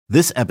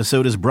This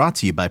episode is brought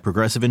to you by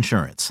Progressive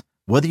Insurance.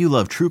 Whether you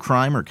love true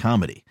crime or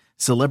comedy,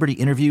 celebrity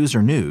interviews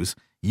or news,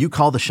 you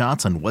call the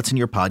shots on what's in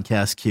your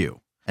podcast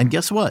queue. And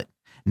guess what?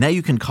 Now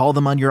you can call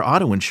them on your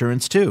auto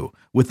insurance too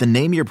with the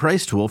Name Your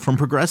Price tool from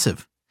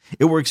Progressive.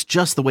 It works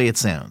just the way it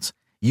sounds.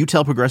 You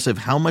tell Progressive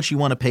how much you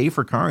want to pay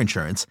for car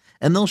insurance,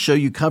 and they'll show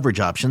you coverage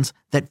options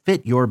that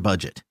fit your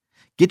budget.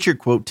 Get your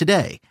quote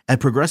today at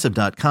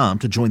Progressive.com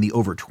to join the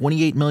over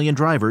 28 million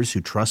drivers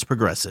who trust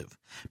Progressive.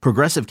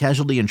 Progressive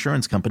Casualty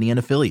Insurance Company and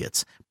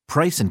Affiliates.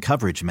 Price and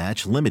coverage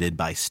match limited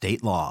by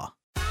state law.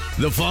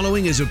 The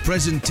following is a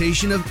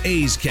presentation of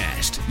A's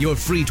Cast, your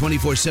free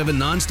 24/7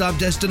 nonstop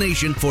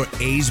destination for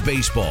A's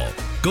baseball.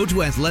 Go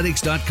to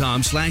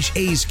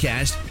athletics.com/A's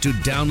Cast to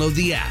download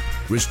the app.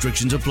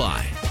 Restrictions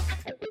apply.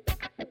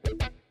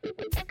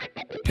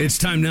 It's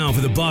time now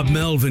for the Bob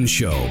Melvin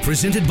Show,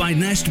 presented by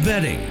Nest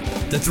Bedding.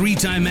 The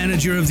three-time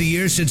Manager of the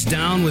Year sits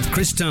down with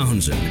Chris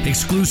Townsend,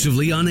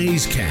 exclusively on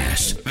A's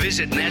Cast.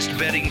 Visit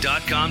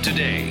nestbedding.com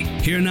today.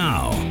 Here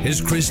now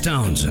is Chris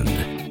Townsend.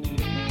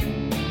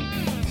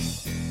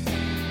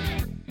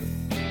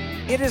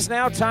 It is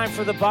now time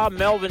for the Bob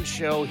Melvin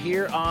Show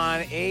here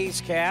on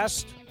A's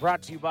Cast,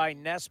 brought to you by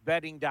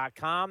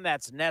nestbedding.com.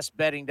 That's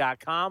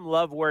nestbedding.com.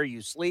 Love where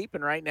you sleep.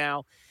 And right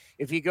now,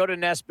 if you go to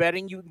Nest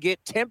Bedding, you can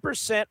get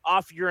 10%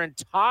 off your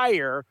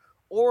entire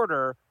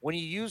order when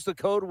you use the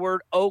code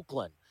word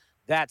Oakland.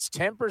 That's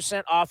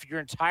 10% off your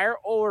entire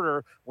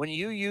order when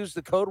you use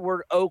the code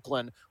word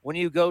Oakland when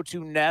you go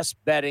to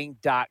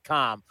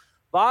nestbedding.com.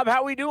 Bob,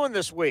 how are we doing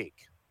this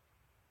week?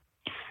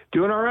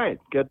 Doing all right.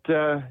 Got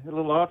a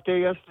little off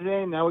day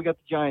yesterday, and now we got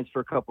the Giants for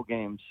a couple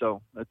games,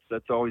 so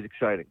that's always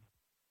exciting.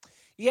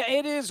 Yeah,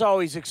 it is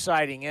always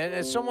exciting. And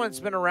as someone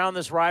that's been around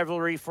this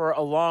rivalry for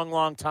a long,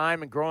 long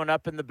time and growing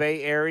up in the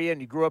Bay Area,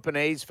 and you grew up an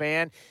A's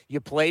fan, you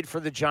played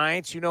for the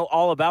Giants, you know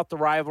all about the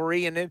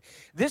rivalry. And then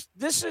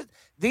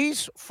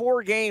these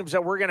 4 games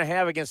that we're going to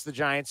have against the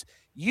Giants,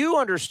 you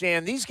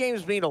understand these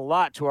games mean a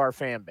lot to our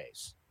fan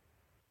base.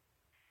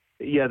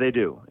 Yeah, they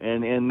do.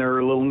 And they're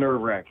a little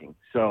nerve-wracking.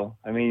 So,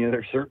 I mean,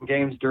 there's certain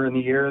games during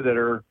the year that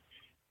are,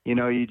 you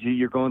know,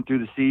 you're going through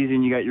the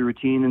season, you got your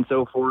routine and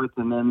so forth,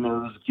 and then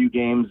there's a few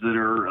games that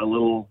are a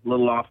little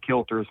off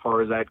kilter as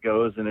far as that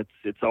goes, and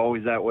it's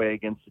always that way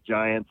against the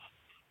Giants.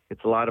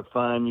 It's a lot of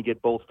fun. You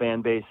get both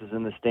fan bases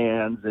in the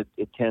stands.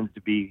 It tends to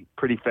be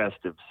pretty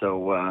festive,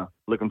 so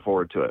looking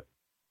forward to it.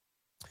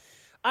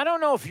 I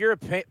don't know if you're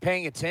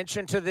paying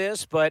attention to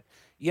this, but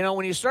you know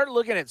when you start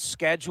looking at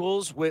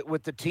schedules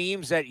with the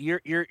teams that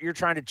you're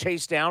trying to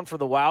chase down for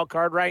the wild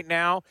card right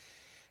now.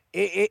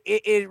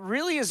 It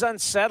really is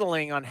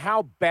unsettling on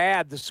how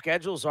bad the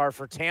schedules are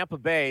for Tampa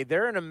Bay.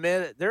 They're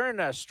in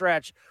a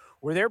stretch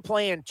where they're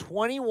playing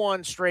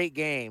 21 straight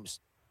games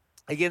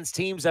against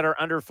teams that are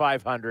under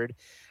 500.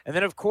 And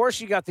then of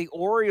course you got the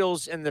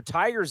Orioles and the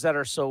Tigers that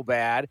are so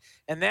bad.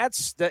 And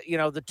that's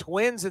the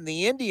Twins and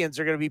the Indians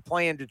are going to be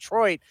playing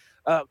Detroit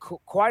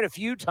quite a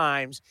few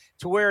times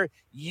to where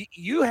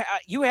you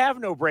have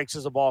no breaks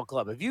as a ball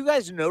club. Have you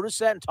guys noticed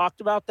that and talked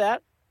about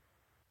that?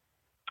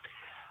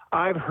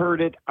 I've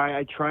heard it.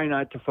 I try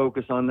not to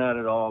focus on that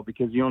at all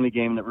because the only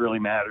game that really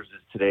matters is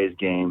today's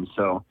game.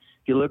 So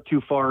if you look too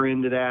far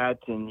into that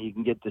and you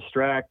can get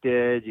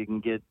distracted, you can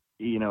get,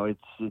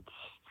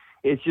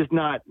 it's just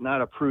not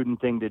a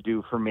prudent thing to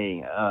do for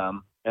me. I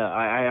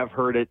have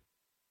heard it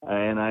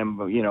and I'm,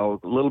 a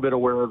little bit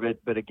aware of it.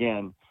 But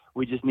again,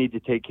 we just need to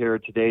take care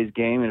of today's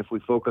game. And if we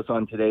focus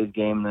on today's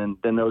game,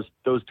 then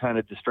those kind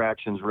of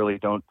distractions really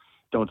don't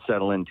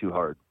settle in too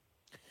hard.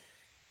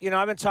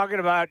 I've been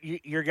talking about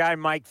your guy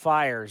Mike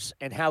Fiers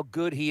and how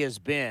good he has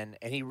been,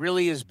 and he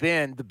really has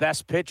been the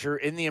best pitcher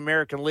in the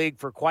American League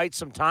for quite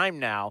some time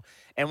now.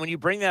 And when you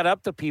bring that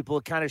up to people,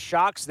 it kind of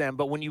shocks them.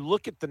 But when you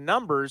look at the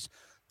numbers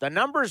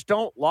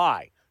don't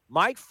lie.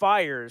 Mike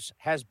Fiers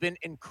has been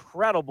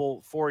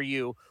incredible for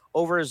you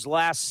over his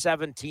last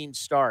 17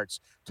 starts.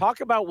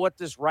 Talk about what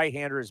this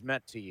right-hander has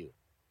meant to you.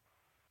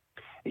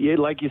 Yeah,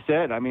 like you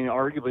said, I mean,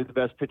 arguably the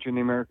best pitcher in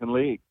the American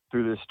League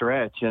through this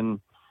stretch. And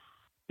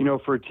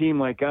for a team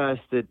like us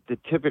that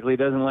typically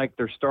doesn't like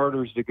their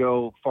starters to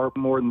go far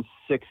more than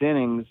 6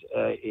 innings,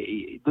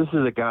 this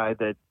is a guy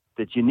that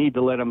you need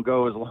to let him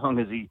go as long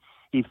as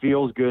he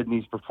feels good and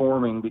he's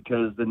performing,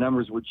 because the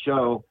numbers would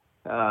show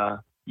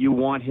you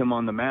want him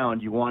on the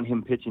mound. You want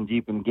him pitching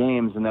deep in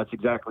games, and that's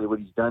exactly what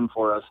he's done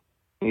for us.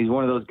 He's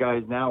one of those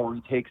guys now where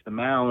he takes the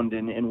mound,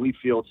 and we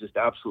feel just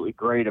absolutely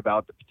great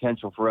about the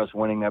potential for us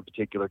winning that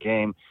particular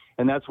game.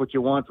 And that's what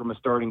you want from a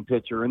starting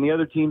pitcher. And the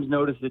other teams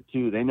notice it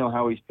too. They know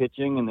how he's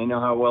pitching, and they know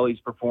how well he's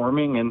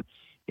performing. And,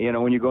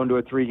 when you go into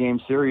a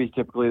 3-game series,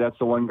 typically that's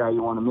the one guy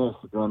you want to miss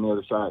if you're on the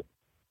other side.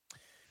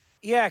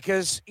 Yeah,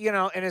 because,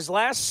 in his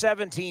last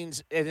 17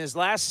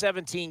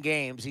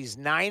 games, he's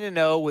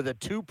 9-0 with a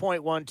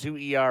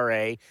 2.12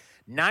 ERA.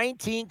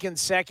 19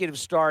 consecutive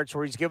starts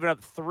where he's given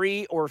up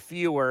 3 or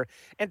fewer.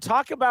 And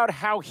talk about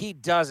how he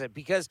does it,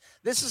 because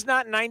this is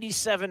not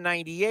 97,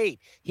 98.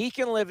 He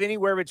can live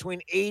anywhere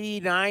between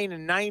 89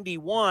 and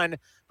 91,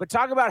 but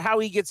talk about how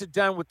he gets it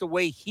done with the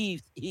way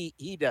he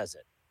does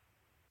it.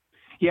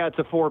 Yeah, it's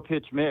a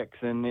 4-pitch mix,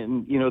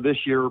 and this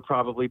year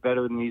probably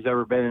better than he's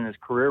ever been in his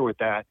career with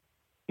that.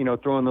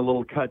 Throwing the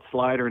little cut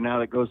slider now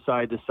that goes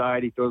side to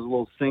side. He throws a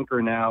little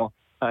sinker now.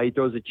 He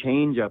throws a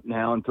changeup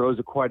now and throws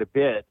it quite a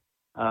bit.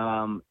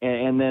 And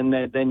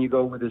then you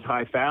go with his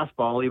high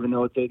fastball, even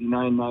though it's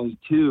 89,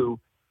 92.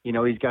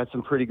 He's got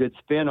some pretty good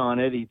spin on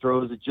it. He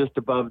throws it just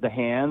above the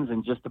hands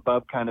and just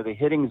above kind of the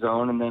hitting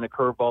zone, and then a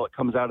curveball that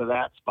comes out of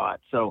that spot.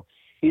 So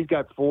he's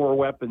got 4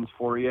 weapons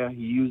for you.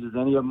 He uses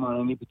any of them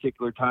on any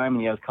particular time,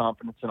 and he has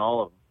confidence in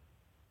all of them.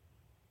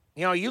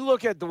 You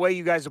look at the way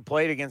you guys have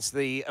played against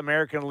the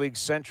American League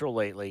Central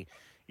lately.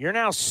 You're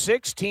now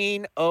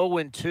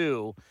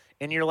 16-0-2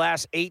 in your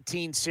last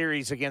 18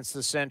 series against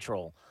the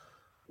Central.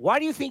 Why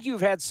do you think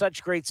you've had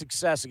such great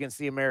success against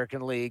the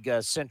American League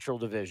Central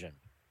Division?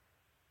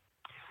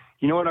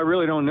 You know what? I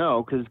really don't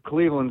know, because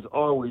Cleveland's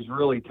always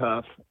really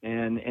tough,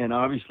 and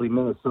obviously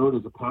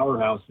Minnesota's a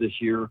powerhouse this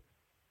year.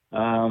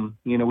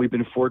 We've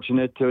been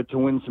fortunate to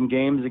win some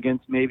games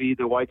against maybe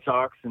the White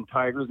Sox and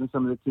Tigers and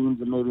some of the teams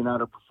that maybe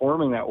not are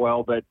performing that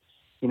well, but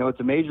it's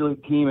a major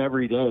league team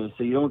every day,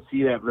 so you don't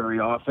see that very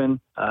often.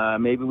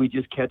 Maybe we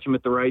just catch them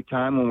at the right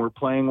time when we're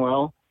playing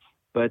well,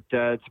 but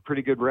it's a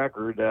pretty good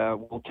record.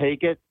 We'll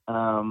take it,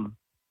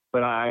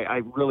 but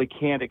I really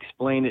can't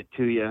explain it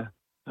to you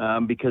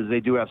because they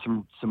do have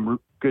some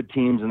good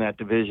teams in that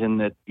division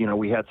that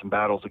we had some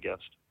battles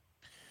against.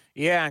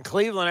 Yeah, and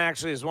Cleveland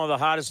actually is one of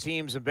the hottest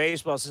teams in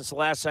baseball since the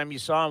last time you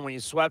saw them. When you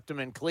swept them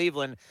in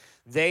Cleveland,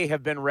 they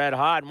have been red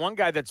hot. And one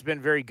guy that's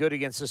been very good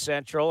against the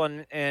Central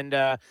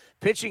and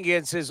pitching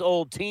against his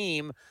old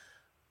team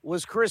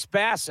was Chris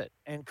Bassitt.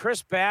 And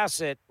Chris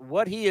Bassitt,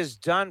 what he has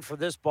done for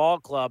this ball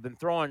club and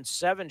throwing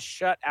 7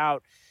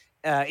 shutout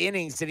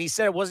innings, and he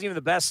said it wasn't even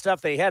the best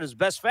stuff that he had. It was the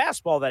best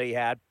fastball that he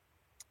had,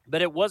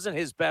 but it wasn't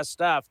his best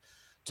stuff.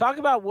 Talk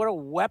about what a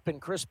weapon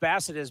Chris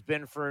Bassitt has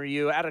been for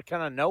you out of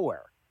kind of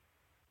nowhere.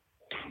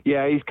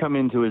 Yeah, he's come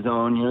into his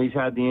own. He's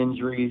had the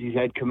injuries. He's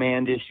had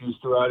command issues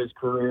throughout his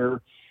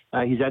career.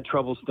 He's had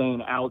trouble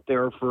staying out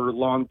there for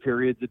long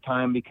periods of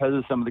time because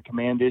of some of the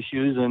command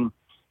issues. And,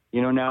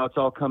 now it's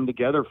all come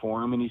together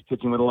for him, and he's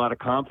pitching with a lot of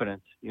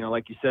confidence.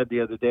 Like you said the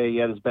other day, he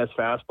had his best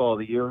fastball of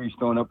the year. He's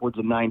throwing upwards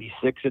of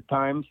 96 at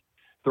times,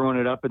 throwing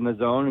it up in the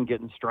zone and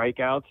getting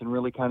strikeouts and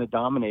really kind of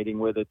dominating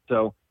with it.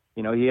 So,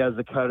 he has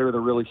the cutter, the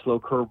really slow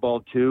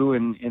curveball too,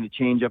 and the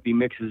changeup he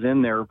mixes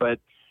in there. But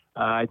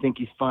I think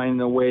he's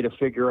finding a way to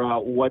figure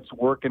out what's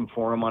working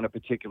for him on a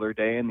particular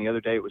day, and the other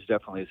day it was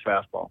definitely his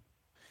fastball.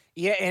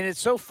 Yeah, and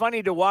it's so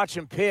funny to watch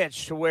him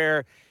pitch to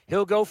where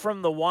he'll go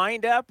from the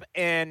windup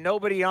and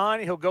nobody on.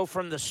 He'll go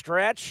from the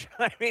stretch.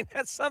 I mean,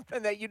 that's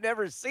something that you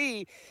never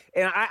see.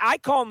 And I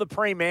call him the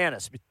praying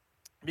mantis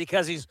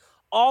because he's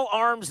all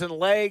arms and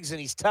legs and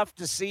he's tough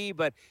to see.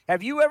 But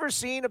have you ever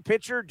seen a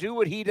pitcher do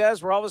what he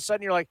does where all of a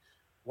sudden you're like,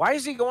 why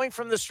is he going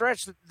from the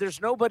stretch?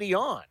 There's nobody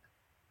on.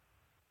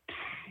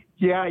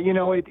 Yeah,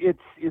 it's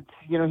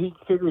he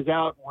figures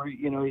out where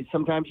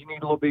sometimes you need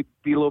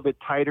be a little bit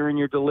tighter in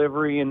your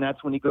delivery, and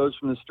that's when he goes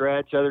from the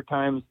stretch. Other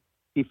times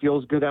he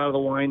feels good out of the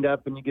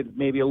windup, and you get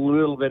maybe a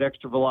little bit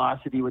extra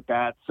velocity with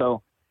that.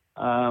 So,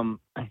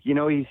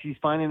 he's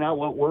finding out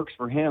what works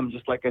for him.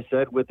 Just like I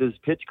said, with his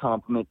pitch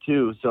complement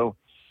too. So,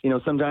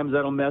 sometimes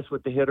that'll mess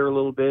with the hitter a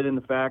little bit in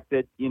the fact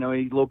that he's a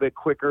little bit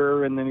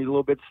quicker, and then he's a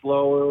little bit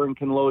slower, and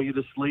can lull you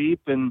to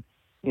sleep. And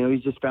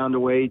he's just found a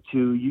way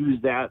to use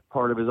that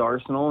part of his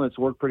arsenal, and it's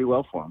worked pretty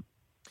well for him.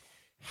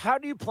 How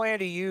do you plan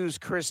to use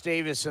Chris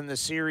Davis in the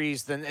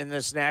series, in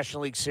this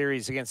National League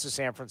Series against the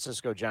San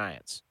Francisco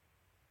Giants?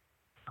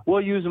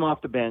 We'll use him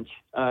off the bench.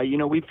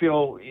 We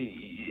feel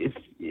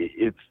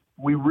if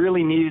we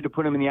really needed to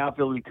put him in the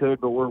outfield, we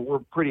could, but we're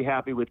pretty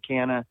happy with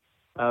Canna,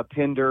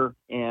 Pinder,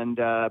 and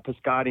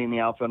Piscotty in the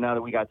outfield now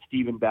that we got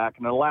Steven back,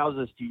 and it allows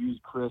us to use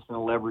Chris in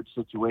a leverage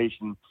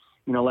situation,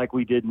 like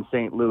we did in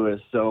St.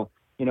 Louis. So,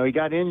 he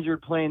got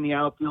injured playing the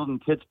outfield in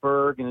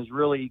Pittsburgh and has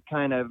really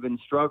kind of been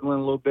struggling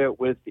a little bit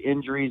with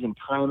injuries and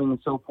timing and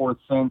so forth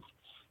since.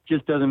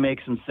 Just doesn't make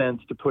some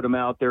sense to put him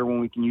out there when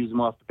we can use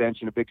him off the bench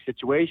in a big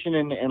situation.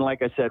 And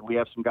like I said, we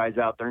have some guys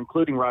out there,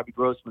 including Robbie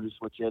Grossman, who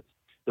switch hits,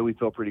 that we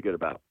feel pretty good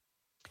about.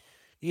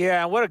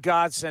 Yeah, what a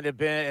godsend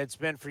it's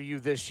been for you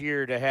this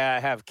year to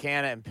have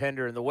Canna and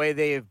Pinder, and the way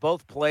they have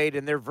both played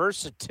and their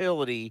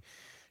versatility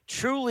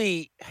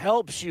truly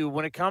helps you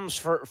when it comes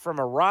from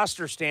a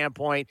roster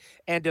standpoint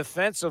and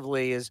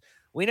defensively. Is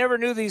we never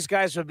knew these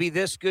guys would be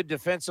this good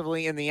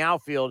defensively in the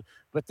outfield,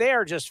 but they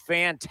are just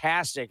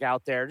fantastic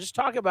out there. Just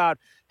talk about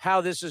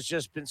how this has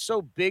just been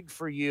so big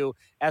for you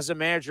as a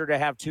manager to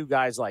have 2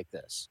 guys like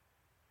this.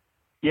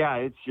 Yeah,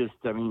 it's just,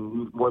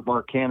 what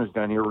Mark Canna's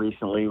done here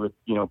recently with,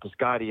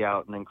 Piscotty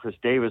out and then Chris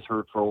Davis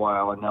hurt for a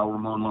while and now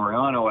Ramon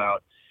Laureano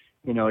out,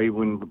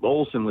 even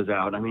Olsen was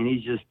out.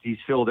 He's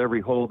filled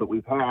every hole that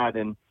we've had,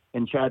 and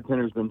Chad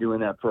Pinner's been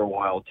doing that for a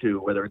while too,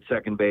 whether it's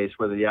second base,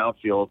 whether the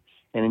outfield.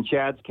 And in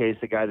Chad's case,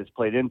 the guy that's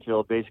played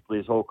infield basically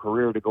his whole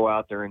career, to go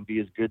out there and be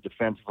as good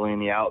defensively in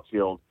the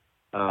outfield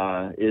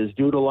is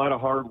due to a lot of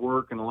hard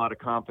work and a lot of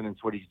confidence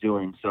what he's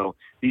doing. So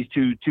these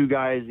two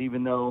guys,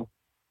 even though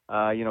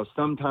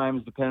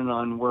Sometimes depending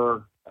on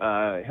where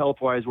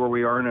health-wise where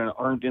we are and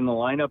aren't in the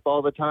lineup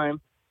all the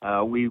time,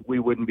 we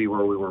wouldn't be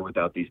where we were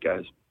without these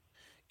guys.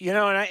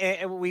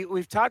 And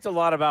we've talked a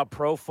lot about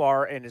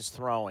Profar and his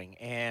throwing,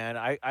 and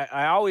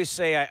I always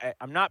say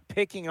I'm not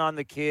picking on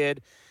the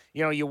kid.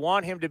 You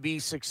want him to be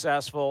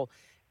successful.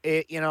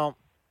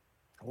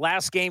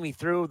 Last game he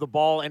threw the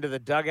ball into the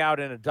dugout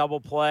in a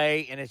double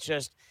play, and it's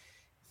just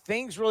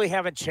things really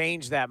haven't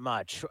changed that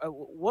much.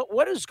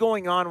 What is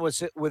going on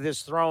with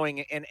his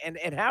throwing,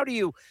 and how do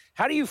you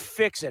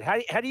fix it?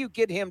 How do you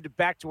get him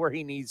back to where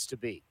he needs to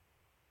be?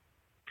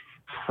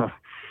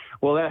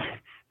 Well,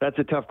 that's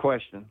a tough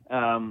question.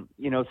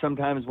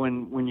 Sometimes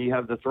when you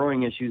have the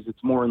throwing issues,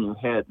 it's more in your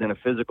head than a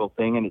physical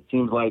thing. And it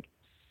seems like,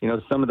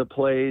 some of the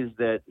plays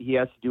that he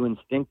has to do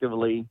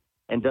instinctively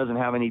and doesn't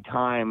have any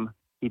time,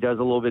 he does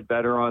a little bit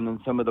better on than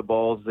some of the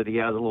balls that he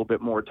has a little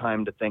bit more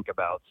time to think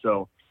about.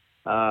 So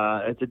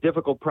it's a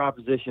difficult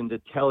proposition to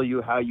tell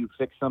you how you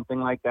fix something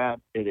like that.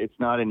 It's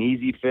not an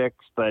easy fix,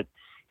 but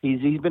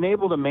he's been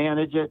able to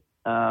manage it.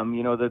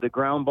 The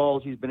ground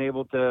balls, he's been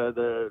able to,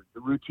 the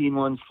routine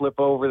ones flip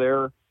over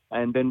there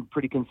and been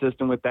pretty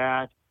consistent with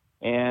that.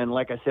 And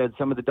like I said,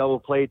 some of the double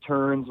play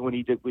turns when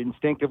he did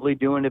instinctively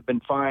doing it,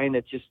 been fine.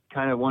 It's just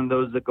kind of one of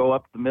those that go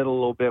up the middle a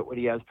little bit when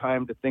he has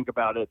time to think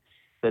about it,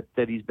 that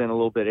he's been a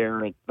little bit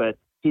errant. But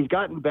he's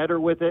gotten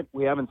better with it.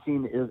 We haven't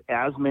seen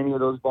as many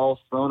of those balls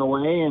thrown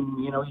away, and,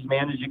 he's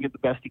managing it the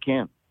best he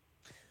can.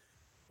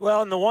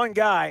 Well, and the one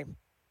guy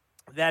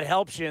that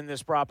helps you in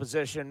this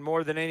proposition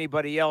more than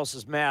anybody else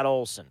is Matt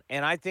Olson.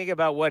 And I think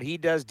about what he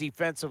does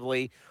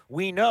defensively.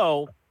 We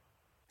know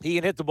he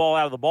can hit the ball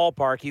out of the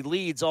ballpark. He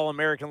leads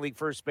All-American League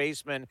first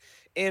baseman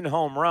in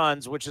home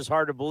runs, which is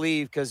hard to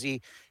believe because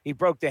he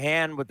broke the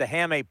hand with the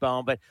hamate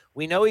bone. But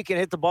we know he can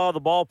hit the ball out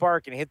of the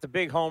ballpark and hit the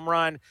big home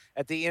run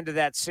at the end of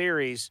that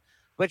series.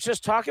 But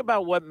just talk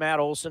about what Matt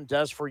Olson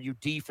does for you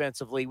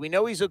defensively. We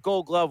know he's a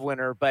Gold Glove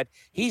winner, but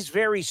he's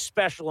very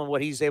special in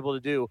what he's able to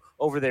do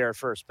over there at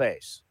first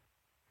base.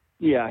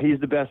 Yeah, he's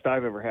the best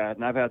I've ever had,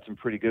 and I've had some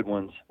pretty good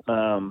ones.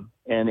 And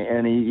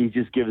he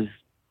just gives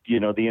the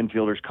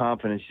infielders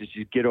confidence to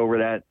just get over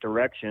that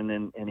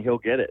direction, and he'll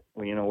get it.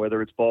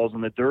 Whether it's balls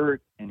in the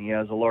dirt, and he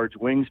has a large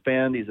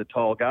wingspan, he's a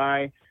tall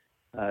guy.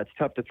 It's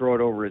tough to throw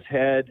it over his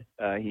head.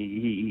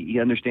 He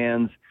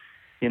understands,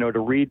 to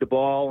read the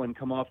ball and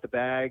come off the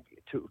bag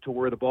to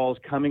where the ball is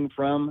coming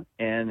from,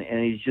 and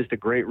he's just a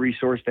great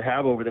resource to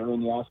have over there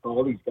when you ask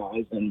all these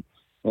guys, and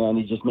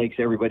he just makes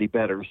everybody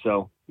better.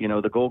 So,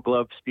 the Gold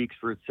Glove speaks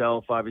for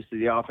itself. Obviously,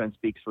 the offense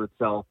speaks for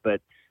itself,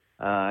 but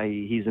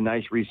he's a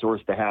nice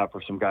resource to have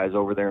for some guys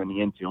over there in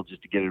the infield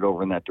just to get it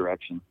over in that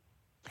direction.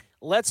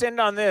 Let's end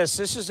on this.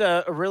 This is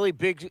a really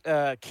big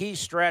key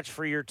stretch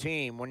for your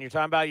team. When you're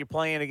talking about you're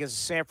playing against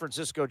the San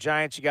Francisco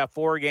Giants, you got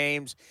 4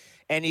 games,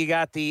 and you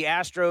got the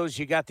Astros,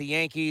 you got the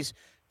Yankees.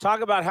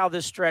 Talk about how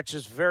this stretch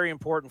is very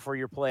important for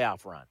your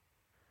playoff run.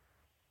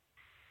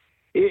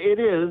 It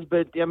is,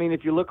 but,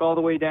 if you look all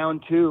the way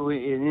down to,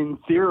 in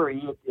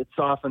theory, it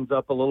softens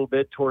up a little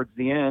bit towards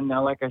the end.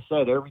 Now, like I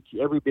said,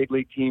 every big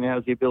league team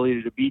has the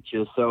ability to beat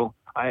you, so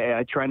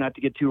I try not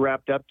to get too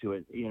wrapped up to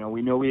it.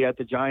 We know we got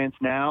the Giants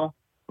now.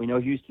 We know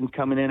Houston's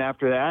coming in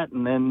after that,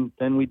 and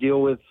then we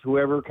deal with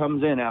whoever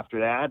comes in after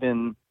that,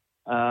 and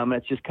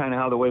that's just kind of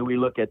how the way we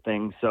look at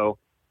things. So,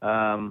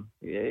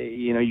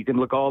 you can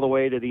look all the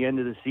way to the end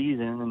of the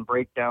season and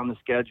break down the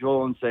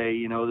schedule and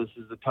say, this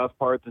is the tough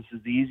part, this is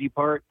the easy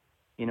part.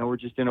 We're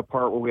just in a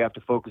part where we have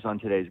to focus on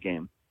today's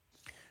game.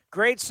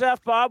 Great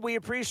stuff, Bob. We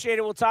appreciate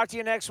it. We'll talk to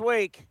you next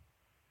week.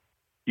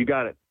 You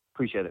got it.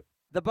 Appreciate it.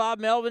 The Bob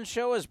Melvin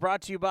Show is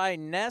brought to you by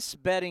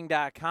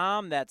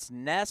NestBedding.com. That's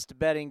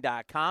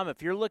NestBedding.com.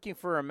 If you're looking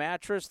for a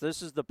mattress,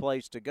 this is the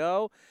place to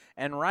go.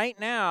 And right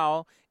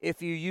now,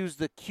 if you use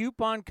the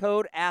coupon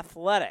code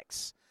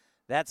ATHLETICS,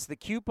 that's the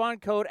coupon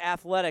code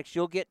ATHLETICS,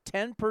 you'll get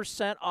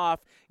 10% off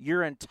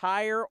your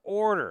entire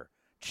order.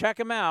 Check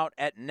them out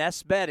at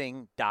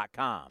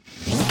NestBedding.com.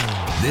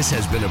 This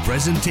has been a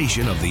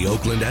presentation of the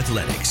Oakland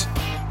Athletics.